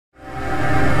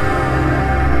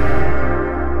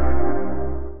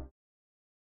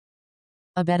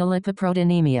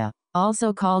Abetalipoproteinemia,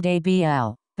 also called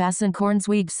ABL,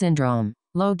 Bassen-Kornzweig Syndrome,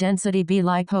 low-density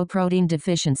B-Lipoprotein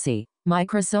deficiency,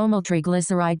 Microsomal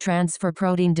triglyceride transfer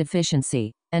protein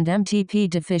deficiency, and MTP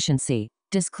deficiency.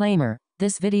 Disclaimer: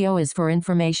 this video is for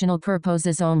informational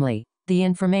purposes only. The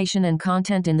information and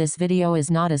content in this video is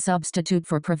not a substitute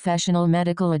for professional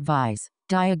medical advice,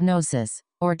 diagnosis,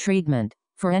 or treatment.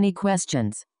 For any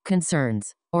questions,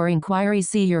 concerns, or inquiries,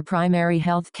 see your primary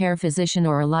health care physician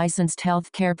or a licensed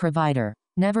health care provider.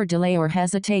 Never delay or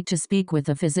hesitate to speak with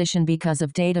a physician because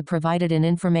of data provided in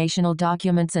informational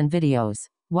documents and videos.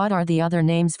 What are the other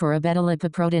names for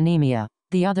abetalipoproteinemia?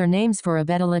 The other names for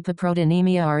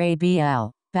abetalipoproteinemia are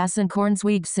ABL,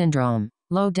 Bassen-Kornzweig Syndrome,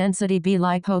 low-density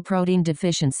B-Lipoprotein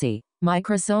deficiency,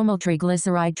 Microsomal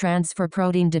triglyceride transfer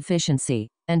protein deficiency,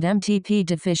 and MTP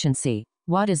deficiency.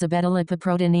 What is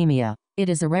abetalipoproteinemia? It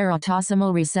is a rare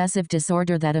autosomal recessive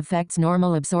disorder that affects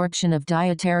normal absorption of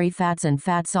dietary fats and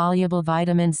fat-soluble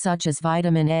vitamins such as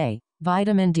vitamin A,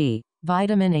 vitamin D,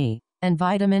 vitamin E, and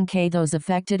vitamin K. Those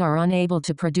affected are unable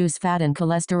to produce fat and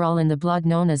cholesterol in the blood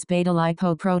known as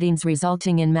beta-lipoproteins,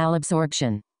 resulting in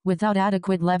malabsorption. Without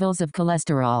adequate levels of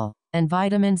cholesterol and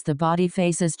vitamins, the body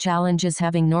faces challenges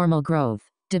having normal growth,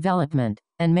 development,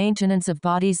 and maintenance of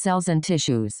body cells and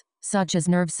tissues, such as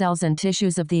nerve cells and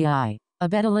tissues of the eye.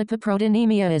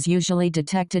 Abetalipoproteinemia is usually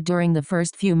detected during the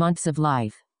first few months of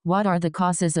life. What are the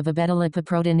causes of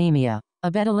abetalipoproteinemia?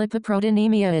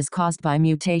 Abetalipoproteinemia is caused by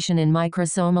mutation in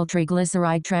microsomal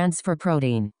triglyceride transfer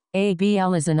protein.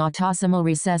 ABL is an autosomal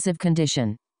recessive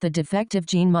condition. The defective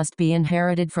gene must be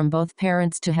inherited from both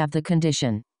parents to have the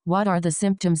condition. What are the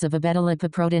symptoms of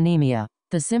abetalipoproteinemia?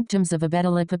 The symptoms of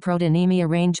abetalipoproteinemia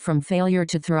range from failure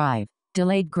to thrive,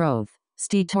 delayed growth,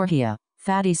 steatorrhea,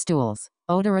 fatty stools,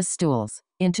 odorous stools,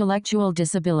 intellectual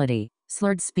disability,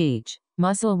 slurred speech,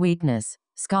 muscle weakness,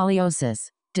 scoliosis,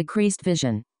 decreased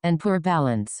vision, and poor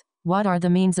balance. What are the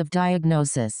means of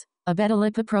diagnosis?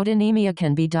 Abetalipoproteinemia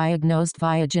can be diagnosed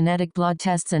via genetic blood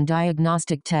tests and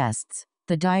diagnostic tests.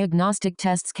 The diagnostic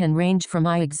tests can range from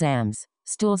eye exams,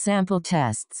 stool sample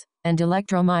tests, and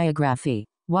electromyography.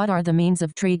 What are the means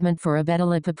of treatment for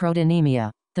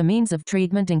abetalipoproteinemia? The means of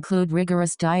treatment include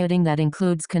rigorous dieting that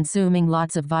includes consuming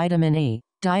lots of vitamin E,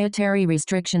 dietary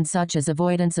restrictions such as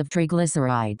avoidance of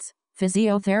triglycerides.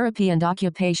 Physiotherapy and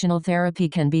occupational therapy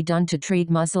can be done to treat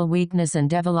muscle weakness and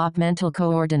developmental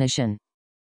coordination.